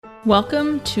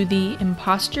Welcome to the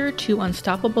Imposter to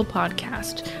Unstoppable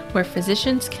podcast, where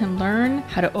physicians can learn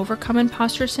how to overcome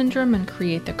imposter syndrome and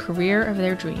create the career of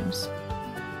their dreams.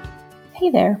 Hey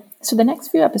there. So the next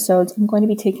few episodes, I'm going to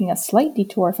be taking a slight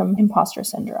detour from imposter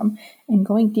syndrome and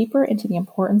going deeper into the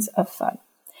importance of fun.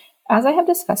 As I have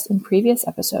discussed in previous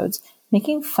episodes,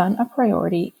 making fun a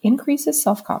priority increases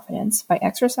self-confidence by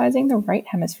exercising the right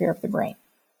hemisphere of the brain.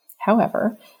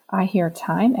 However, I hear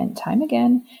time and time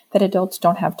again that adults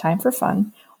don't have time for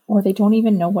fun, or they don't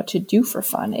even know what to do for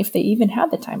fun if they even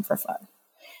have the time for fun.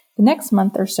 The next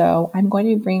month or so, I'm going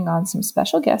to be bringing on some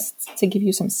special guests to give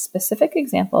you some specific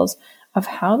examples of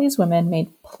how these women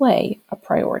made play a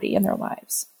priority in their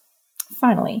lives.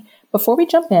 Finally, before we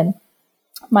jump in,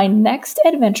 my next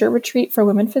adventure retreat for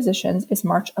women physicians is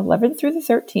March 11th through the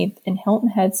 13th in Hilton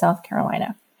Head, South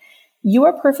Carolina. You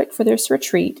are perfect for this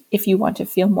retreat if you want to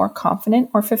feel more confident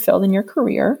or fulfilled in your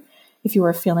career, if you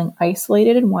are feeling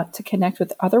isolated and want to connect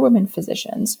with other women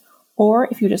physicians, or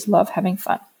if you just love having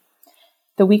fun.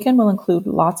 The weekend will include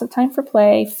lots of time for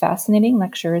play, fascinating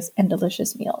lectures, and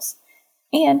delicious meals.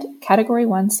 And Category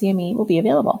 1 CME will be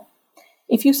available.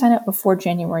 If you sign up before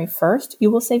January 1st, you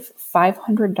will save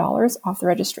 $500 off the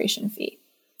registration fee.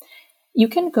 You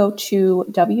can go to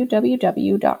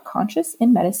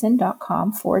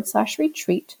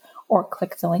www.consciousinmedicine.com/retreat or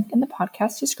click the link in the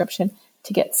podcast description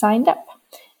to get signed up.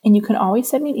 And you can always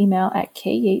send me an email at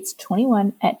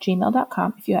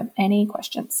kyates21@gmail.com if you have any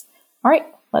questions. All right,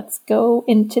 let's go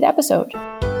into the episode.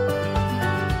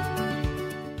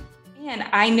 And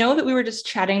I know that we were just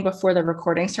chatting before the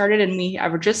recording started and we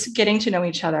were just getting to know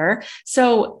each other.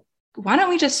 So why don't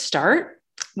we just start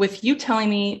with you telling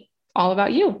me all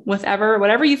about you,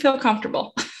 whatever you feel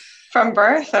comfortable. From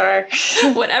birth or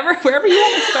wherever you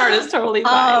want to start is totally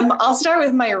fine. I'll start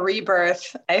with my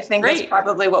rebirth. I think Great. That's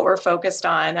probably what we're focused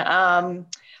on. I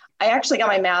actually got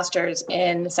my master's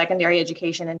in secondary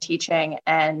education and teaching,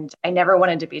 and I never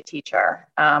wanted to be a teacher.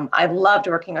 I loved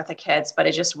working with the kids, but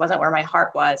it just wasn't where my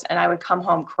heart was. And I would come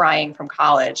home crying from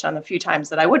college on the few times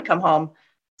that I would come home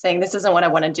saying, this isn't what I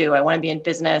want to do. I want to be in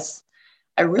business.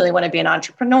 I really want to be an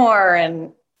entrepreneur.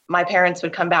 And my parents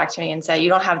would come back to me and say, you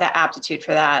don't have that aptitude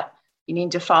for that. You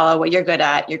need to follow what you're good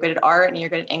at. You're good at art and you're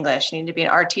good at English. You need to be an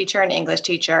art teacher and English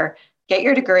teacher, get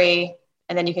your degree,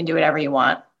 and then you can do whatever you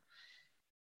want.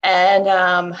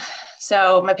 And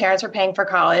so my parents were paying for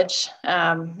college,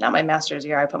 not my master's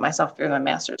year. I put myself through my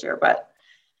master's year, but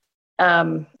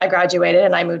I graduated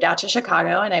and I moved out to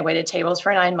Chicago and I waited tables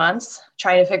for 9 months,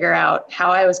 trying to figure out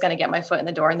how I was going to get my foot in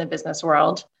the door in the business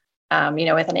world,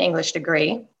 with an English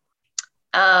degree.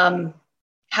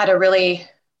 Had a really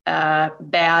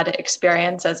bad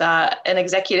experience as an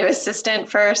executive assistant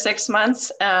for 6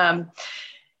 months,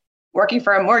 working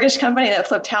for a mortgage company that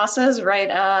flipped houses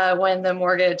right when the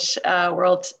mortgage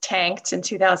world tanked in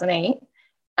 2008.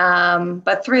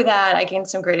 But through that, I gained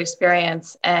some great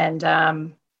experience and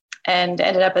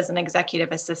ended up as an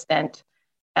executive assistant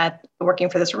at working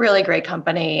for this really great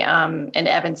company in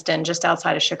Evanston, just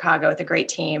outside of Chicago, with a great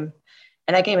team.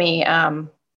 And that gave me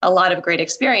a lot of great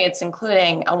experience,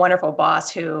 including a wonderful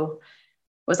boss who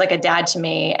was like a dad to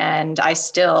me. And I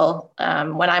still,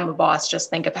 when I'm a boss, just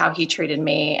think of how he treated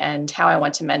me and how I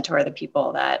want to mentor the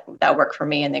people that work for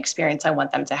me and the experience I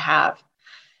want them to have.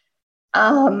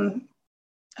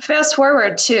 Fast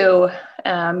forward to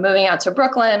moving out to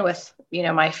Brooklyn with,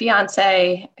 my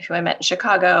fiance, who I met in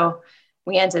Chicago.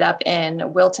 We ended up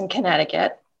in Wilton,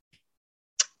 Connecticut.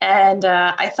 And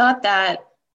I thought that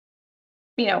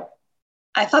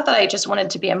I just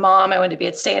wanted to be a mom. I wanted to be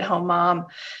a stay-at-home mom.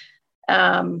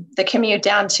 The commute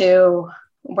down to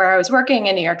where I was working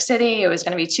in New York City, it was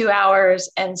going to be 2 hours.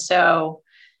 And so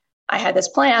I had this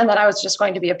plan that I was just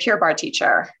going to be a Pure Barre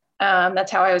teacher.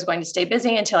 That's how I was going to stay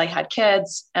busy until I had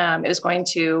kids. It was going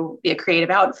to be a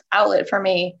creative outlet for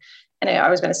me. And I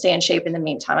was going to stay in shape in the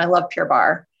meantime. I love Pure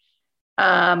Barre.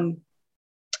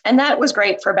 And that was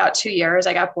great for about 2 years.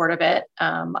 I got bored of it.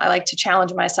 I like to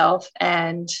challenge myself.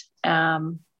 And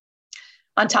on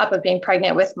top of being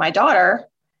pregnant with my daughter,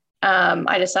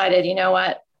 I decided, you know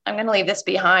what, I'm going to leave this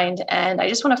behind. And I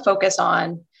just want to focus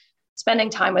on spending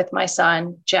time with my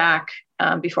son, Jack,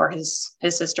 before his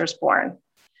sister's born.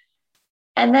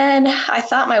 And then I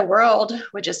thought my world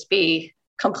would just be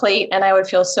complete and I would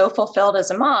feel so fulfilled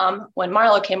as a mom when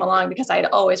Marlo came along, because I'd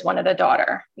always wanted a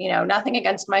daughter. Nothing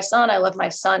against my son. I love my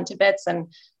son to bits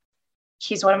and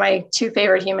he's one of my 2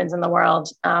 favorite humans in the world.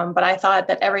 But I thought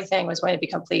that everything was going to be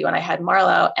complete when I had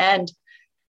Marlo. And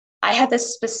I had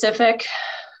this specific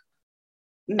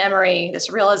memory, this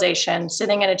realization,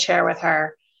 sitting in a chair with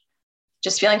her,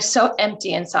 just feeling so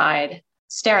empty inside,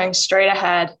 staring straight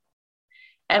ahead.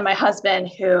 And my husband,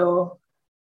 who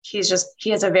he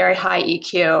has a very high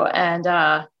EQ,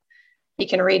 and he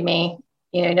can read me,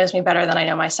 he knows me better than I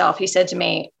know myself. He said to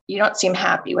me, "You don't seem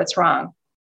happy. What's wrong?"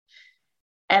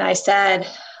 And I said,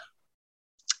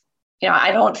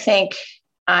 I don't think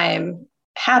I'm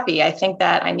happy. I think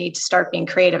that I need to start being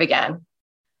creative again.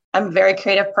 I'm a very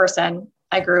creative person.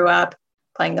 I grew up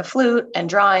playing the flute and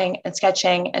drawing and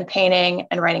sketching and painting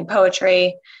and writing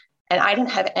poetry. And I didn't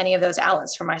have any of those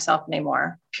outlets for myself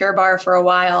anymore. Pure Barre for a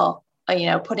while,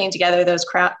 putting together those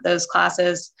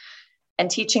classes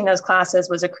and teaching those classes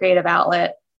was a creative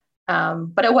outlet.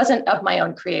 But it wasn't of my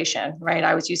own creation, right?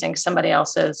 I was using somebody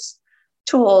else's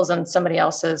tools and somebody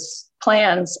else's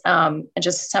plans and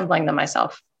just assembling them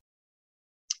myself.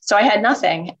 So I had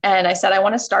nothing. And I said, I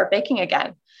want to start baking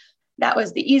again. That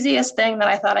was the easiest thing that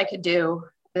I thought I could do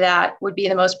that would be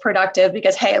the most productive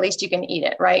because, hey, at least you can eat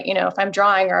it, right? If I'm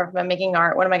drawing or if I'm making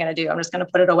art, what am I going to do? I'm just going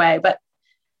to put it away. But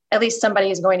at least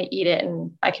somebody is going to eat it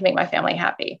and I can make my family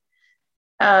happy.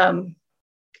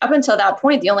 Up until that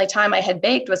point, the only time I had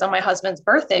baked was on my husband's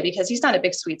birthday because he's not a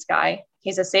big sweets guy.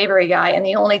 He's a savory guy. And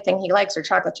the only thing he likes are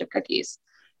chocolate chip cookies.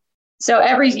 So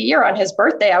every year on his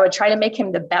birthday, I would try to make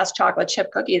him the best chocolate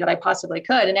chip cookie that I possibly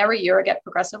could. And every year I get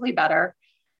progressively better,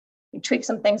 tweak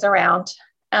some things around.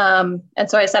 And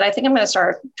so I said, I think I'm going to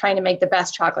start trying to make the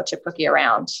best chocolate chip cookie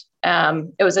around.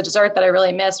 It was a dessert that I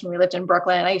really missed when we lived in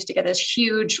Brooklyn. I used to get this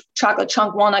huge chocolate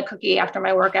chunk walnut cookie after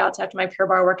my workouts, after my Pure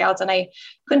Barre workouts. And I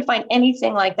couldn't find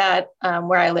anything like that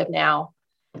where I live now.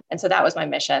 And so that was my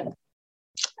mission.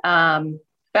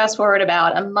 Fast forward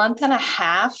about a month and a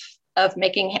half of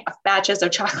making batches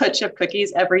of chocolate chip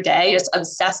cookies every day, just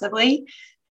obsessively,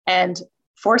 and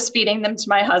force feeding them to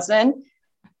my husband.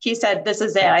 He said, "This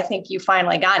is it. I think you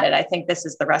finally got it. I think this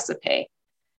is the recipe."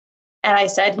 And I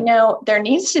said, there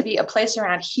needs to be a place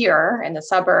around here in the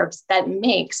suburbs that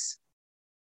makes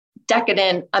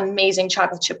decadent, amazing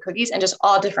chocolate chip cookies and just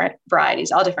all different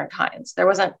varieties, all different kinds. There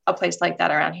wasn't a place like that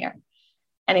around here.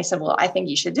 And he said, "Well, I think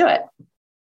you should do it."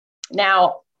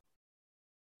 Now,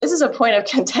 this is a point of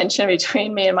contention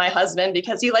between me and my husband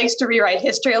because he likes to rewrite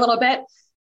history a little bit.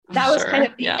 That was kind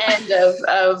of the end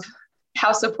of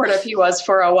how supportive he was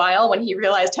for a while when he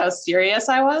realized how serious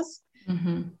I was,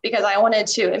 because I wanted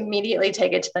to immediately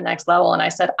take it to the next level. And I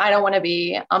said, I don't want to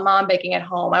be a mom baking at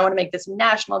home. I want to make this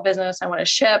national business. I want to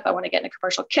ship. I want to get in a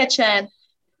commercial kitchen.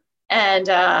 And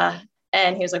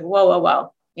he was like,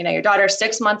 whoa. Your daughter's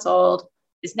 6 months old.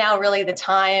 Is now really the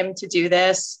time to do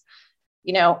this?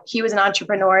 He was an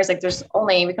entrepreneur. He's like,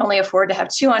 we can only afford to have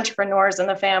 2 entrepreneurs in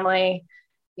the family.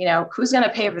 Who's going to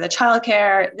pay for the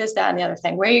childcare, this, that, and the other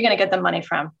thing? Where are you going to get the money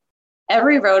from?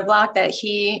 Every roadblock that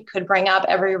he could bring up,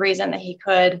 every reason that he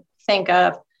could think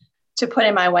of to put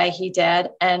in my way, he did.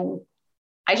 And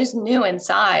I just knew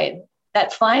inside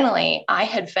that finally I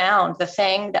had found the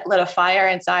thing that lit a fire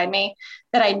inside me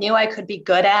that I knew I could be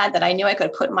good at, that I knew I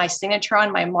could put my signature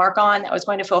on, my mark on, that was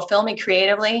going to fulfill me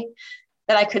creatively,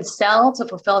 that I could sell to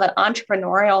fulfill that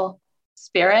entrepreneurial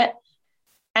spirit.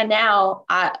 And now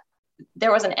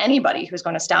there wasn't anybody who was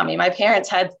going to stop me. My parents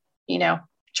had,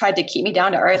 tried to keep me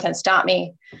down to earth and stop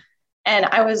me. And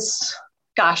I was,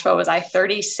 what was I,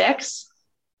 36?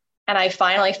 And I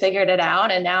finally figured it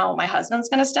out. And now my husband's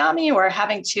going to stop me, or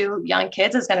having 2 young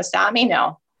kids is going to stop me.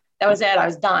 No, that was it. I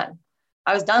was done.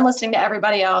 I was done listening to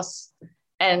everybody else.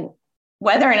 And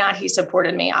whether or not he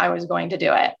supported me, I was going to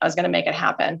do it. I was going to make it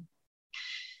happen.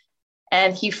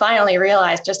 And he finally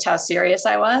realized just how serious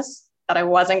I was, that I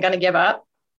wasn't going to give up.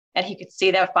 And he could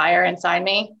see that fire inside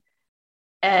me.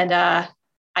 And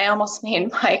I almost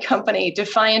named my company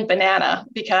Defiant Banana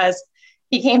because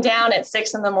he came down at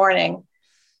 6 a.m.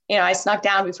 I snuck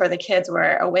down before the kids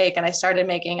were awake and I started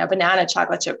making a banana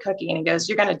chocolate chip cookie. And he goes,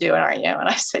 "You're going to do it, aren't you?" And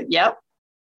I said, "Yep."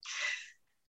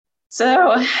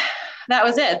 So that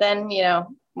was it. Then,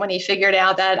 when he figured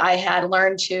out that I had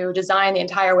learned to design the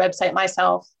entire website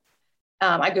myself,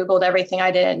 I Googled everything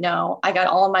I didn't know. I got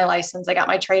all of my license. I got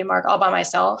my trademark all by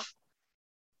myself.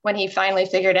 When he finally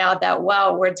figured out that,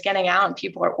 wow, word's getting out and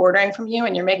people are ordering from you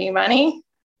and you're making money.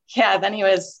 Yeah, then he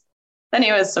was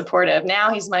supportive.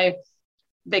 Now he's my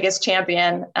biggest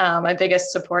champion, my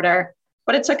biggest supporter,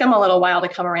 but it took him a little while to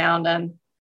come around, and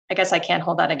I guess I can't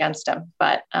hold that against him.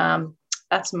 But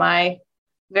that's my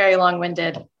very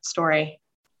long-winded story.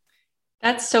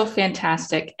 That's so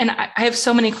fantastic. And I have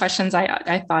so many questions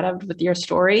I thought of with your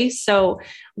story. So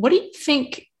what do you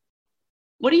think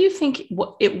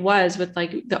it was with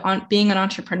being an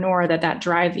entrepreneur, that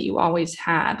drive that you always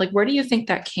had? Like, where do you think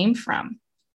that came from?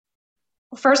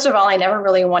 First of all, I never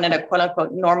really wanted a quote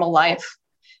unquote normal life.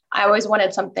 I always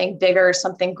wanted something bigger,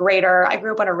 something greater. I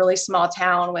grew up in a really small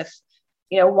town with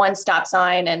one stop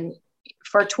sign, and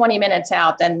for 20 minutes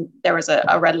out, then there was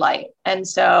a red light. And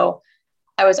so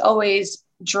I was always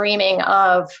dreaming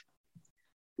of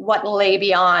what lay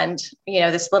beyond,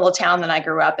 this little town that I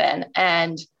grew up in.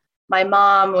 And my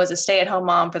mom was a stay-at-home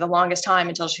mom for the longest time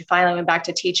until she finally went back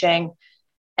to teaching.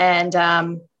 And,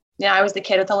 I was the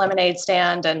kid with the lemonade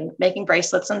stand and making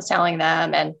bracelets and selling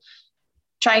them and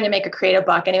trying to make a creative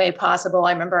buck any way possible.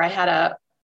 I remember I had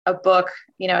a book,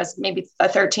 as maybe a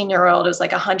 13-year-old, it was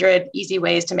like 100 easy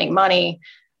ways to make money.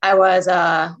 I was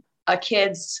I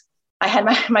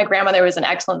had my grandmother was an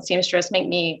excellent seamstress, make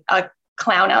me a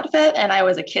clown outfit. And I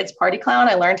was a kid's party clown.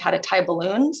 I learned how to tie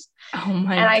balloons. Oh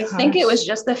my And I gosh. think it was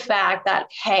just the fact that,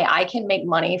 hey, I can make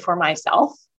money for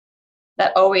myself,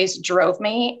 that always drove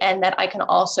me, and that I can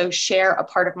also share a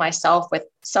part of myself with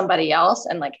somebody else.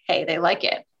 And like, hey, they like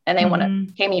it and they want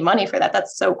to pay me money for that.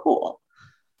 That's so cool.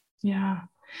 Yeah.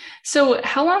 So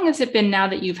how long has it been now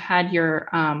that you've had your,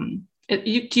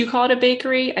 do you call it a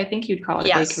bakery? I think you'd call it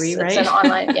a bakery, right?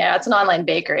 It's an online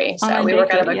bakery. So we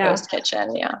work out of a ghost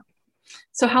kitchen. Yeah.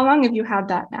 So how long have you had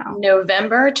that now?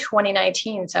 November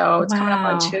 2019. So it's coming up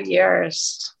on 2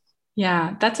 years.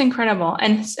 Yeah, that's incredible.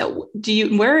 And so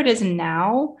where it is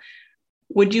now,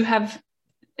 would you have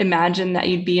imagined that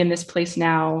you'd be in this place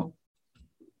now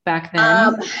back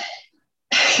then?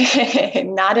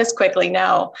 Not as quickly,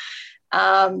 no.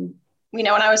 When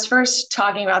I was first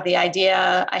talking about the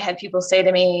idea, I had people say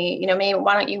to me, maybe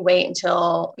why don't you wait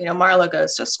until, Marlo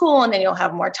goes to school and then you'll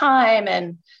have more time.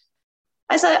 And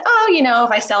I said,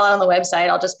 if I sell it on the website,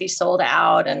 I'll just be sold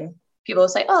out. And people will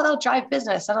say, oh, that'll drive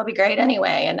business. That'll be great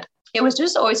anyway. And it was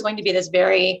just always going to be this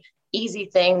very easy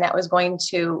thing that was going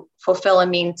to fulfill a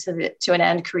means to an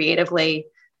end creatively.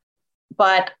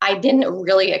 But I didn't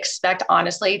really expect,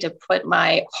 honestly, to put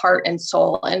my heart and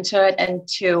soul into it and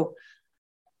to,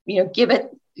 give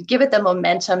it the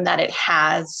momentum that it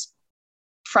has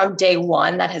from day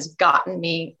one that has gotten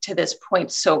me to this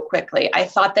point so quickly. I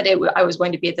thought that I was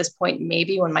going to be at this point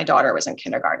maybe when my daughter was in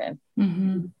kindergarten.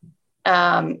 Mm-hmm.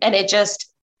 And it just,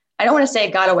 I don't want to say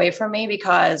it got away from me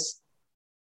because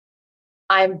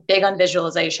I'm big on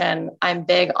visualization. I'm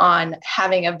big on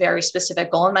having a very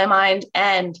specific goal in my mind.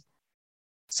 And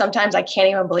sometimes I can't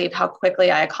even believe how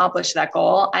quickly I accomplished that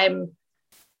goal. I'm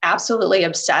absolutely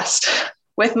obsessed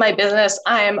with my business.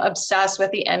 I am obsessed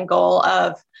with the end goal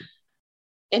of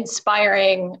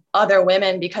inspiring other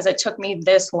women because it took me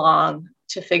this long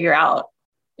to figure out,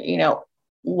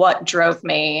 what drove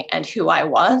me and who I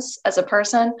was as a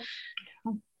person.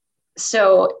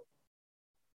 So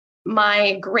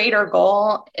my greater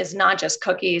goal is not just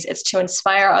cookies, it's to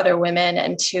inspire other women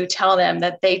and to tell them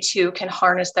that they too can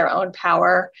harness their own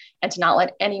power and to not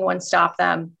let anyone stop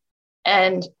them.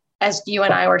 And as you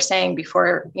and I were saying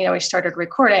before, we started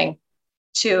recording,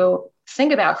 to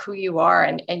think about who you are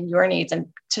and your needs and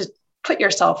to put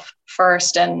yourself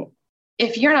first. And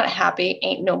if you're not happy,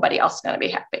 ain't nobody else going to be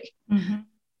happy. Mm-hmm.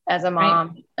 As a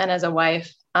mom and as a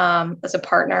wife, as a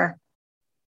partner.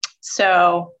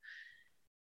 So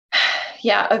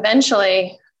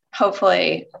eventually,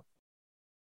 hopefully,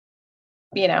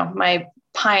 my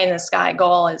pie in the sky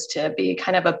goal is to be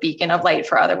kind of a beacon of light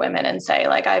for other women and say,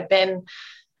 like, I've been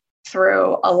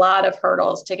through a lot of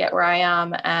hurdles to get where I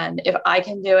am. And if I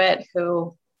can do it,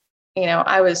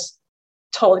 I was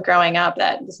told growing up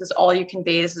that this is all you can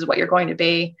be. This is what you're going to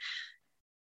be.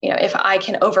 If I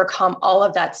can overcome all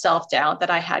of that self-doubt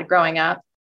that I had growing up,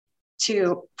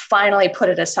 to finally put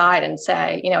it aside and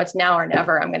say, it's now or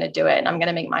never, I'm going to do it and I'm going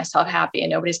to make myself happy and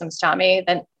nobody's going to stop me,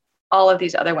 then all of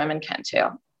these other women can too.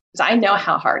 Because I know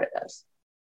how hard it is.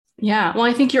 Yeah. Well,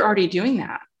 I think you're already doing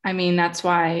that. I mean, that's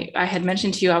why I had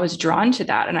mentioned to you, I was drawn to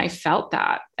that and I felt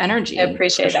that energy. I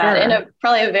appreciate that in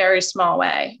probably a very small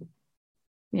way.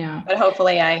 Yeah. But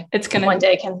hopefully one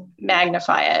day can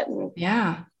magnify it.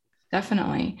 Yeah,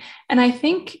 definitely. And I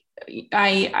think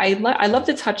I love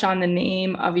to touch on the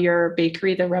name of your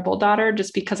bakery, the Rebel Daughter,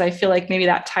 just because I feel like maybe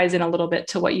that ties in a little bit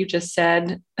to what you just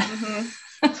said.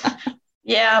 Mm-hmm.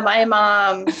 Yeah, my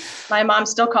mom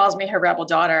still calls me her rebel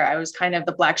daughter. I was kind of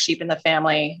the black sheep in the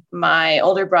family. My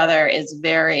older brother is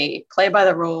very play by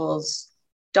the rules,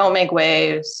 don't make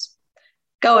waves,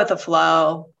 go with the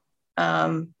flow.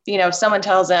 If someone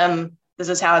tells him this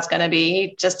is how it's going to be,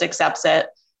 he just accepts it.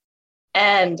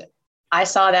 And I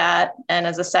saw that. And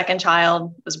as a second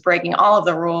child, was breaking all of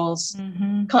the rules,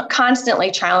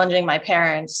 constantly challenging my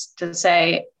parents to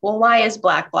say, well, why is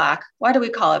black black? Why do we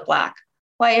call it black?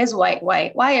 Why is white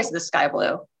white? Why is the sky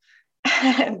blue?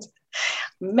 And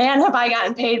man, have I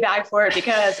gotten paid back for it,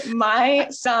 because my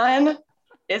son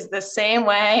is the same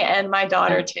way and my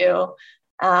daughter too.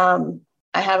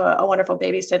 I have a wonderful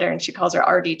babysitter, and she calls her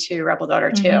RD2, Rebel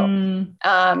Daughter 2.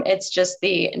 It's just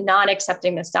the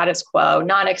non-accepting the status quo,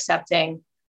 non-accepting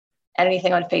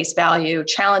anything on face value,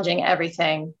 challenging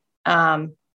everything.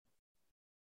 From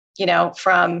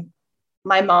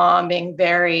my mom being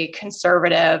very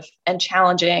conservative and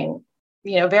challenging,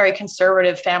 very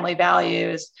conservative family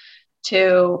values,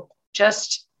 to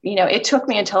just, it took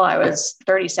me until I was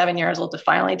 37 years old to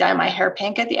finally dye my hair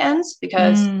pink at the ends,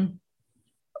 because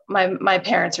my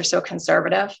parents are so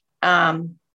conservative,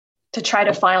 to try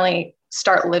to finally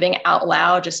start living out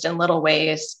loud, just in little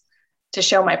ways, to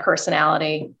show my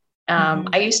personality.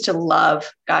 I used to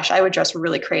I would dress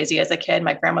really crazy as a kid.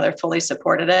 My grandmother fully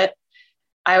supported it.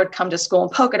 I would come to school in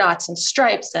polka dots and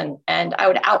stripes, and I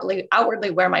would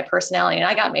outwardly wear my personality, and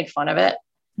I got made fun of it.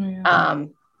 Yeah.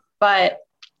 But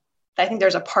I think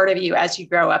there's a part of you as you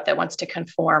grow up that wants to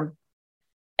conform.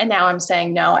 And now I'm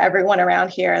saying, no, everyone around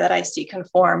here that I see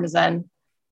conforms, and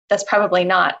that's probably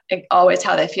not always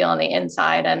how they feel on the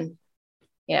inside. And,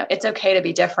 it's okay to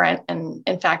be different. And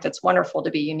in fact, it's wonderful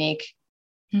to be unique.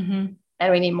 And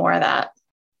we need more of that.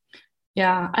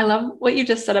 Yeah. I love what you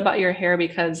just said about your hair,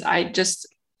 because I just,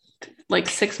 like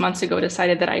 6 months ago,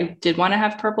 decided that I did want to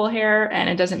have purple hair, and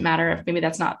it doesn't matter if maybe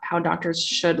that's not how doctors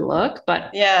should look, but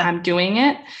yeah, I'm doing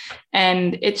it.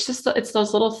 And it's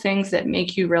those little things that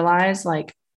make you realize,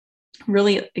 like,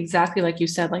 really exactly like you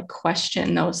said, like,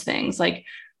 question those things. Like,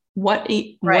 what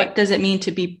does it mean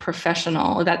to be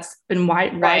professional?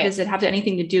 Why does it have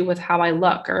anything to do with how I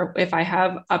look, or if I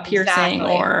have a piercing,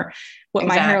 or what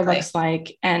my hair looks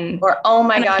like? Or, oh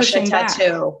my gosh, a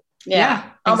tattoo.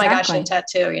 Yeah. Oh my gosh, a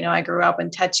tattoo. I grew up when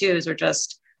tattoos were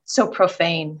just so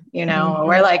profane,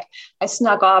 where, like, I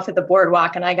snuck off at the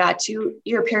boardwalk and I got 2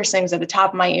 ear piercings at the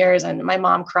top of my ears, and my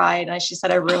mom cried, and she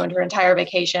said I ruined her entire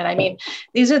vacation. I mean,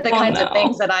 these are the kinds of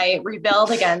things that I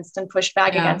rebelled against and pushed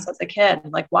back against as a kid.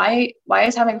 Like, why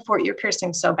is having 4 ear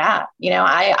piercings so bad?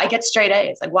 I get straight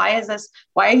A's. Like, why is this?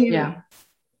 Why are you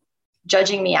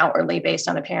judging me outwardly based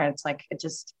on appearance? Like,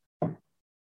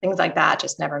 things like that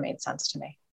just never made sense to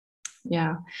me.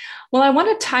 Yeah. Well, I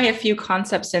want to tie a few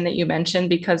concepts in that you mentioned,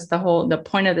 because the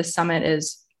point of the summit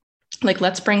is, like,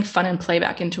 let's bring fun and play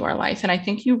back into our life. And I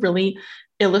think you really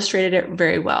illustrated it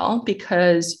very well,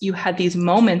 because you had these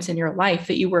moments in your life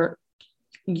that you were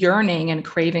yearning and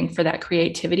craving for that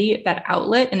creativity, that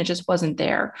outlet, and it just wasn't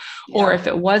there. Yeah. Or if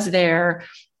it was there,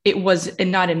 it was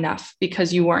not enough,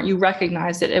 because you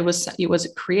recognized that it was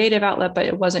a creative outlet, but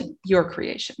it wasn't your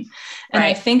creation. And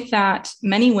I think that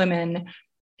many women,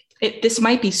 this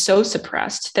might be so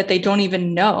suppressed that they don't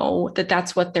even know that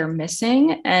that's what they're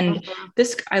missing. And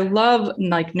I love,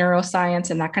 like,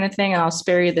 neuroscience and that kind of thing. And I'll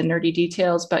spare you the nerdy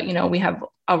details, but, we have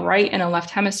a right and a left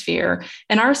hemisphere,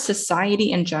 and our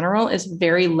society in general is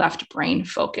very left brain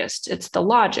focused. It's the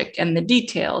logic and the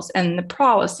details and the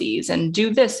policies, and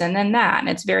do this and then that. And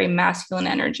it's very masculine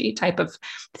energy type of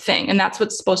thing. And that's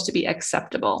what's supposed to be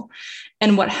acceptable.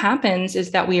 And what happens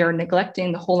is that we are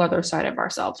neglecting the whole other side of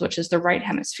ourselves, which is the right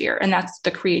hemisphere. And that's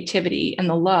the creativity and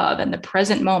the love and the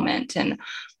present moment and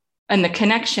the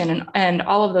connection and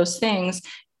all of those things.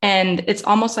 And it's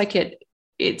almost like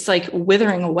it's like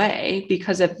withering away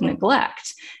because of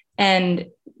neglect. And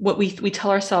what we tell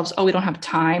ourselves, oh, we don't have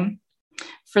time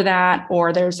for that,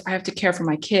 or I have to care for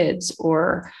my kids,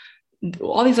 or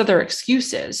all these other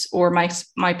excuses, or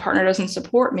my partner doesn't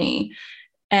support me.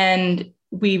 And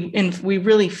we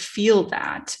really feel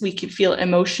that. We can feel it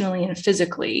emotionally and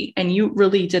physically. And you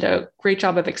really did a great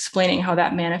job of explaining how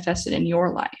that manifested in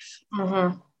your life.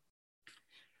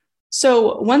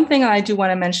 So one thing I do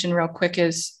want to mention real quick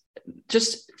is,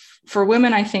 just for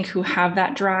women, I think, who have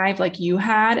that drive like you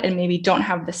had, and maybe don't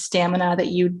have the stamina that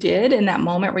you did in that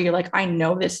moment where you're like, I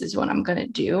know this is what I'm going to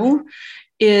do,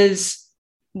 is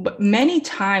many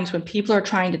times when people are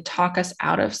trying to talk us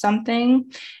out of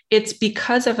something, it's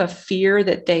because of a fear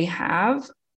that they have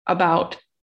about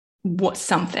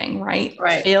something, right?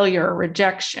 Failure,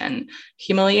 rejection,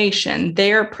 humiliation.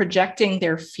 They're projecting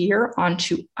their fear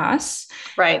onto us.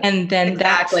 Right. And then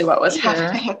exactly what was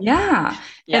happening. Yeah.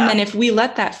 And then if we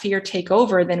let that fear take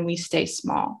over, then we stay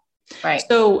small. Right.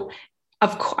 So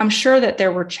I'm sure that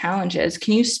there were challenges.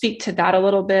 Can you speak to that a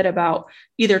little bit, about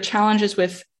either challenges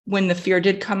with when the fear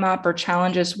did come up, or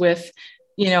challenges with,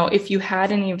 if you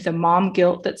had any of the mom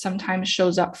guilt that sometimes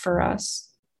shows up for us?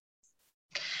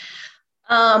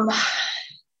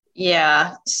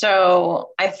 Yeah.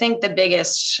 So I think the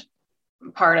biggest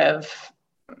part of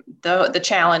the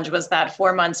challenge was that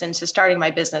 4 months into starting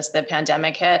my business, the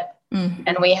pandemic hit.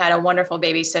 And we had a wonderful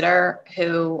babysitter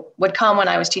who would come when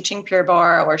I was teaching Pure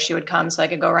Barre, or she would come so I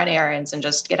could go run errands and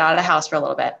just get out of the house for a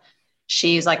little bit.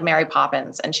 she's like Mary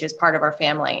Poppins and she was part of our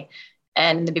family.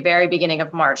 And in the very beginning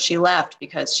of March, she left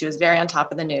because she was very on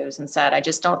top of the news and said, I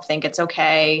just don't think it's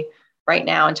okay right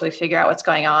now until we figure out what's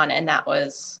going on. And that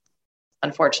was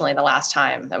unfortunately the last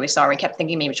time that we saw her. We kept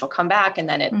thinking maybe she'll come back. And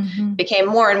then it became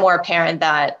more and more apparent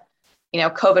that,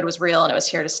 COVID was real and it was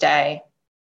here to stay.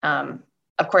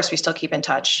 Of course, we still keep in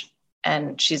touch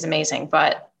and she's amazing,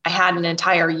 but I had an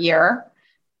entire year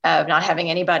of not having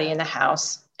anybody in the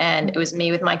house. And it was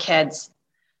me with my kids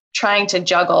trying to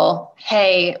juggle,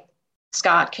 hey,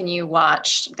 Scott, can you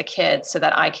watch the kids so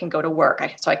that I can go to work?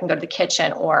 So I can go to the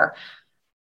kitchen, or,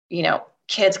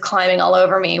 kids climbing all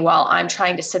over me while I'm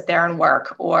trying to sit there and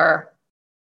work, or,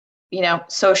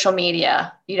 social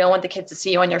media. You don't want the kids to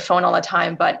see you on your phone all the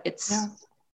time, but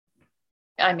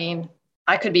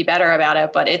I could be better about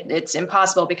it, but it's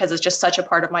impossible because it's just such a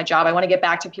part of my job. I want to get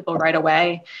back to people right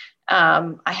away.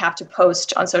 I have to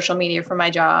post on social media for my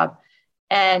job,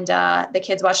 and the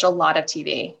kids watched a lot of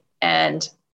TV. And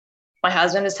my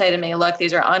husband would say to me, look,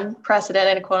 these are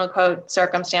unprecedented, quote unquote,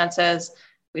 circumstances.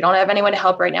 We don't have anyone to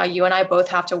help right now. You and I both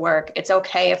have to work. It's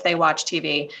okay if they watch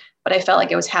TV. But I felt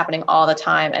like it was happening all the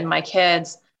time. And my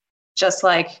kids, just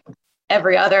like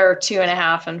every other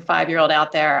 2.5 and 5-year-old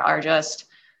out there, are just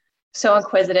so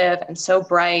inquisitive and so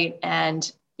bright.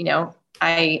 And,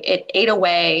 it ate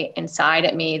away inside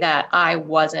at me that I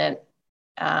wasn't,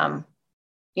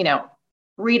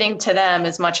 reading to them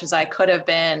as much as I could have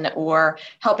been, or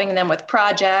helping them with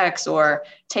projects, or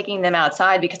taking them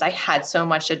outside, because I had so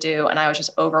much to do and I was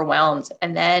just overwhelmed.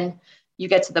 And then you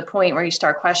get to the point where you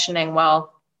start questioning,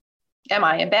 well, am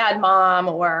I a bad mom?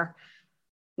 Or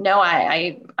no,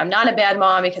 I'm not a bad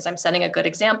mom because I'm setting a good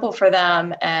example for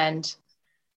them. And,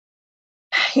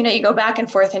 you go back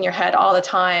and forth in your head all the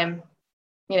time.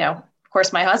 Of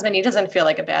course, my husband, he doesn't feel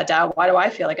like a bad dad. Why do I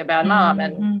feel like a bad mom?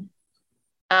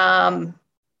 And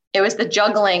it was the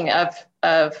juggling of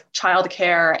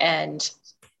childcare, and,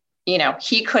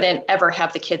 he couldn't ever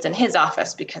have the kids in his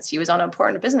office because he was on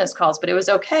important business calls, but it was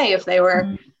okay if they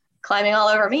were climbing all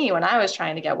over me when I was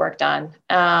trying to get work done.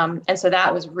 And so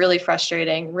that was really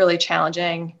frustrating, really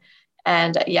challenging.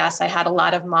 And yes, I had a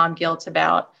lot of mom guilt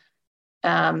about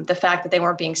the fact that they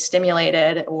weren't being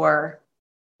stimulated or,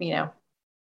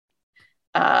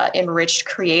 enriched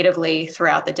creatively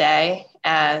throughout the day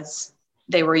as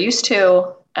they were used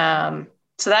to.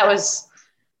 So that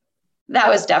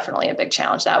was definitely a big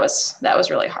challenge. That was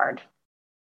really hard.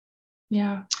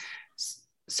 Yeah.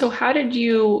 So how did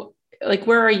you,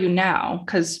 where are you now?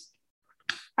 Because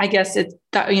I guess it's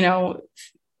that,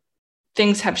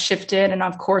 things have shifted, and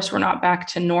of course we're not back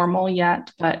to normal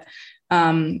yet, but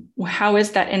how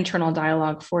is that internal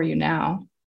dialogue for you now?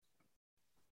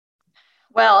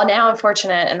 Well, now I'm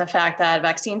fortunate in the fact that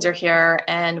vaccines are here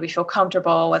and we feel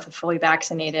comfortable with a fully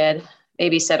vaccinated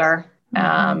babysitter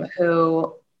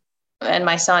who, and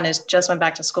my son just went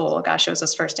back to school. Gosh, it was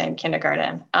his first day in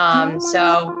kindergarten.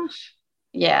 So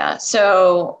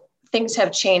things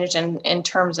have changed in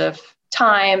terms of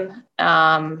time.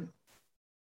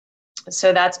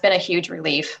 So that's been a huge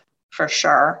relief for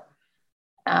sure.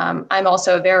 I'm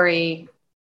also a very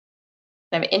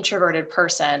introverted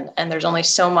person, and there's only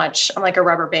so much. I'm like a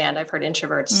rubber band. I've heard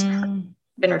introverts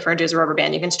been referred to as a rubber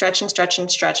band. You can stretch and stretch and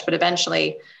stretch, but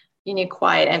eventually you need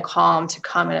quiet and calm to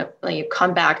come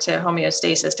back to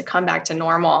homeostasis, to come back to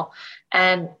normal.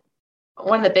 And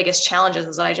one of the biggest challenges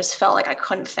is that I just felt like I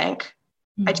couldn't think.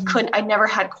 I never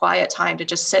had quiet time to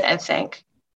just sit and think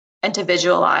and to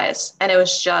visualize. And it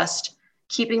was just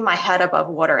keeping my head above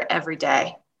water every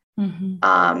day.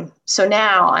 So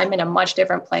now I'm in a much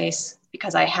different place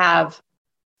because I have,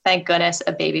 thank goodness,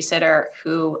 a babysitter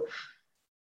who,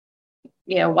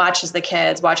 watches the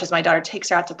kids, watches my daughter, takes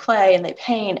her out to play, and they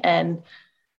paint. And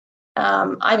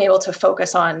I'm able to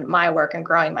focus on my work and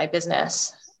growing my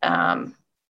business.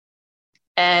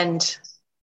 And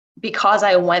because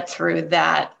I went through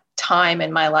that time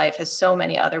in my life, as so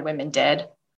many other women did,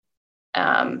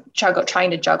 trying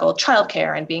to juggle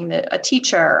childcare and being a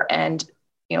teacher and,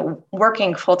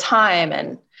 working full time.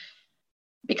 And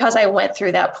because I went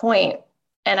through that point,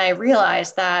 and I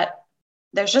realized that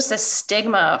there's just a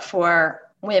stigma for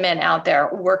women out there,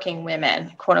 working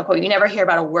women, quote unquote. You never hear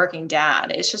about a working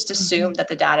dad. It's just assumed that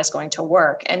the dad is going to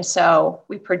work. And so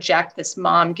we project this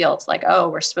mom guilt, like, oh,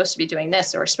 we're supposed to be doing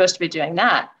this, or we're supposed to be doing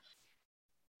that.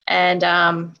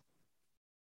 And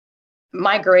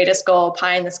my greatest goal,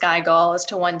 pie in the sky goal, is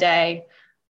to one day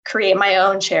create my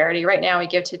own charity. Right now we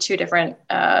give to two different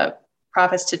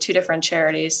profits to two different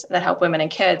charities that help women and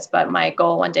kids. But my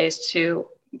goal one day is to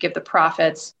give the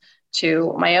profits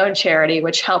to my own charity,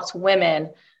 which helps women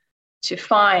to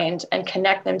find and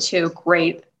connect them to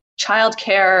great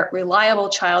childcare, reliable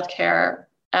childcare,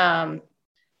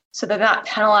 so they're not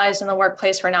penalized in the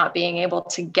workplace for not being able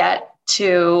to get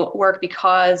to work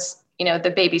because,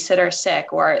 the babysitter is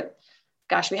sick, or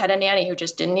gosh, we had a nanny who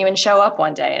just didn't even show up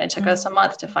one day and it took us a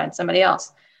month to find somebody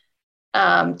else.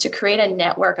 To create a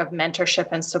network of mentorship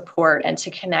and support and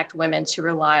to connect women to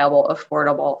reliable,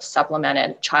 affordable,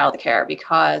 supplemented childcare,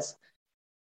 because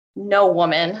no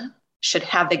woman should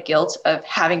have the guilt of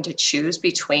having to choose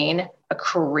between a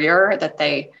career that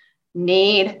they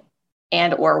need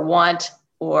and or want,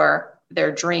 or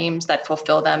their dreams that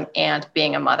fulfill them, and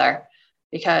being a mother.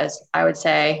 Because I would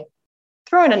say,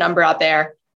 throwing a number out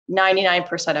there,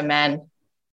 99% of men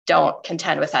don't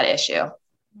contend with that issue.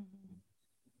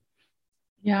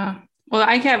 Yeah. Well,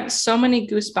 I have so many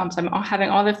goosebumps. I'm having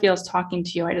all the feels talking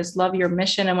to you. I just love your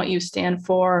mission and what you stand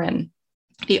for, and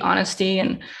the honesty,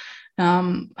 and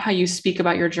how you speak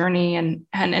about your journey, and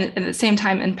at the same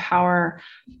time empower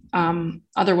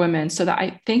other women. So that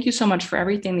I thank you so much for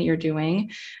everything that you're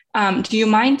doing. Do you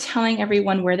mind telling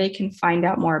everyone where they can find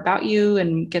out more about you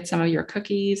and get some of your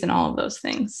cookies and all of those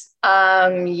things?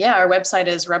 Yeah, our website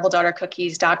is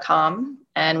rebeldaughtercookies.com,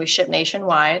 and we ship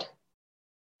nationwide.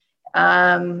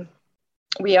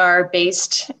 We are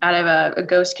based out of a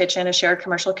ghost kitchen, a shared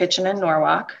commercial kitchen in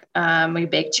Norwalk. We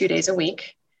bake 2 days a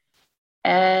week.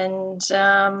 And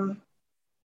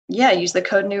use the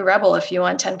code NEWREBEL if you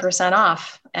want 10%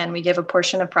 off. And we give a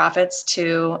portion of profits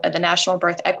to the National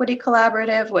Birth Equity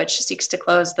Collaborative, which seeks to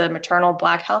close the maternal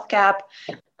Black health gap,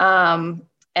 and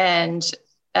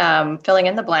Filling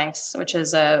in the Blanks, which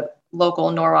is a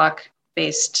local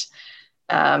Norwalk-based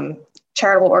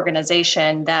charitable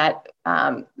organization that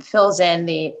fills in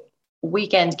the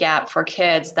weekend gap for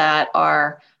kids that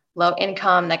are low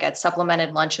income, that get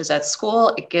supplemented lunches at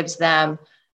school. It gives them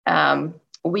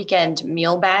weekend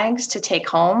meal bags to take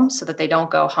home so that they don't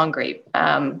go hungry.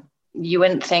 You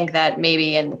wouldn't think that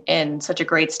maybe in such a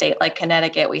great state like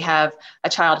Connecticut, we have a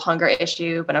child hunger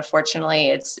issue, but unfortunately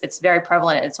it's very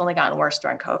prevalent. It's only gotten worse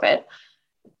during COVID.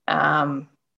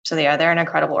 So they're an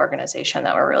incredible organization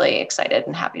that we're really excited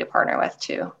and happy to partner with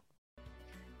too.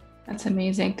 That's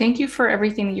amazing. Thank you for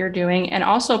everything that you're doing. And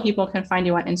also people can find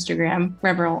you on Instagram,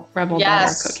 Rebel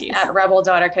Daughter Cookies. At Rebel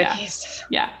Daughter Cookies.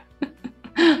 Yeah.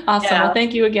 Awesome. Yeah. Well,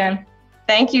 thank you again.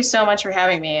 Thank you so much for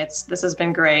having me. This has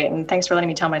been great. And thanks for letting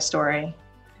me tell my story.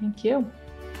 Thank you.